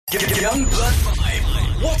Youngblood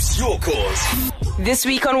 5. What's your cause? This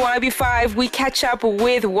week on YB5, we catch up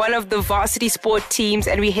with one of the varsity sport teams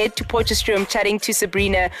and we head to Potchefstroom chatting to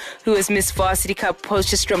Sabrina, who is Miss Varsity Cup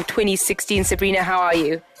Potchefstroom 2016. Sabrina, how are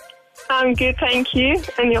you? I'm good, thank you.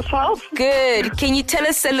 And yourself? Good. Can you tell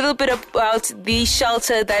us a little bit about the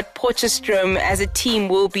shelter that Potchefstroom as a team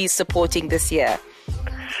will be supporting this year?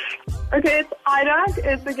 Okay, it's IDAC.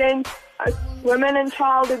 It's against women and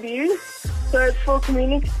child abuse. So it's for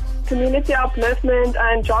community upliftment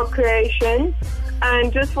and job creation.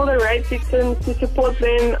 And just for the rape victims, to support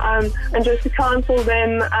them and just to counsel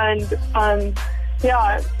them. And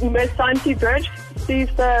Miss Santi Bridge, she's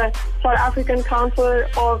the South African Council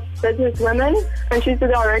of Business Women, and she's the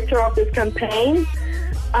director of this campaign.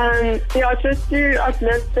 Just to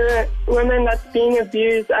uplift the women that's being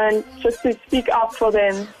abused and just to speak up for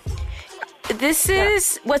them. This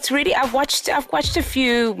is what's really, I've watched a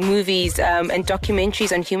few movies and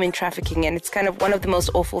documentaries on human trafficking, and it's kind of one of the most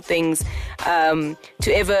awful things to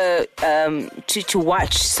ever to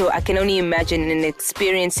watch. So I can only imagine and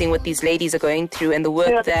experiencing what these ladies are going through and the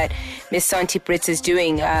work that Miss Santi Brits is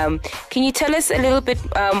doing. Can you tell us a little bit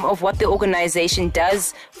of what the organization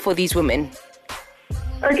does for these women?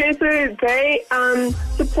 Okay, so they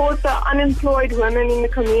support the unemployed women in the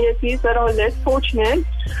communities that are less fortunate,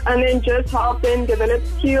 and then just help them develop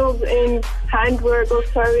skills in handwork or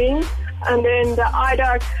sewing. And then the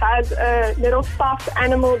IDAC has a little stuffed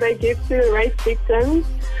animal they give to rape victims,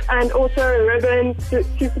 and also a ribbon to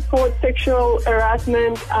support sexual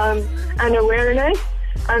harassment and awareness.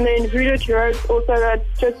 And then hooded ropes also that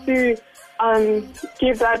just to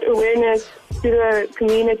give that awareness to the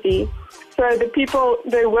community. So the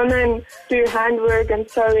women do handwork and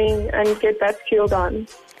sewing and get that skill done.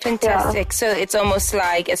 Fantastic. Yeah. So it's almost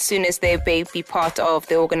like as soon as they be part of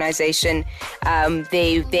the organization,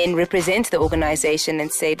 they then represent the organization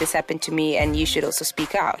and say, this happened to me and you should also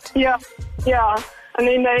speak out. Yeah. And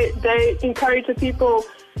then they encourage the people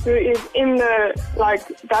who is in the,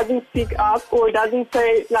 doesn't speak up or doesn't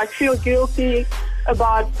say, feel guilty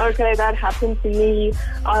about, okay, that happened to me,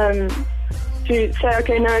 to say,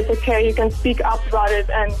 okay, no, it's okay, you can speak up about it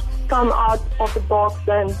and come out of the box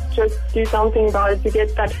and just do something about it to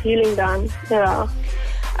get that healing done. Yeah.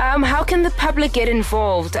 How can the public get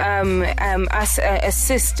involved,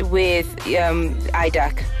 assist with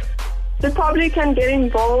IDAC? The public can get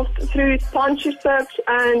involved through sponsorships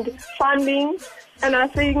and funding, and I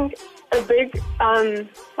think a big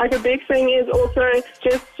thing is also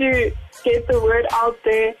just to get the word out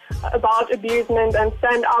there about abusement and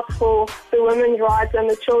stand up for the women's rights and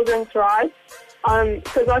the children's rights.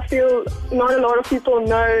 Because I feel not a lot of people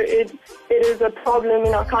know it is a problem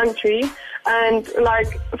in our country. And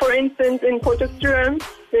for instance, in Potchefstroom,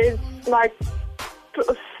 there's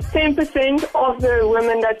 10% of the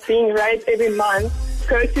women that's being raped every month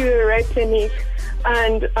go to the rape clinic,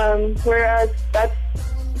 and whereas that's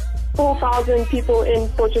 4,000 people in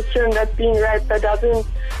Potchefstroom that's being raped that doesn't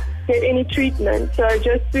get any treatment. So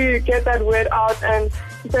just to get that word out and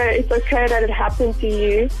say it's okay that it happened to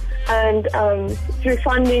you, and through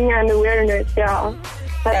funding and awareness,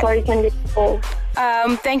 that's how you can get involved.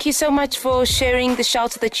 Thank you so much for sharing the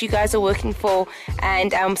shelter that you guys are working for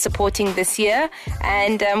and supporting this year,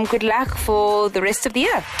 and good luck for the rest of the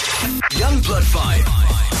year. Youngblood 5.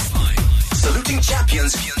 Saluting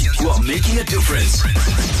champions who are making a difference.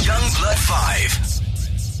 Youngblood 5.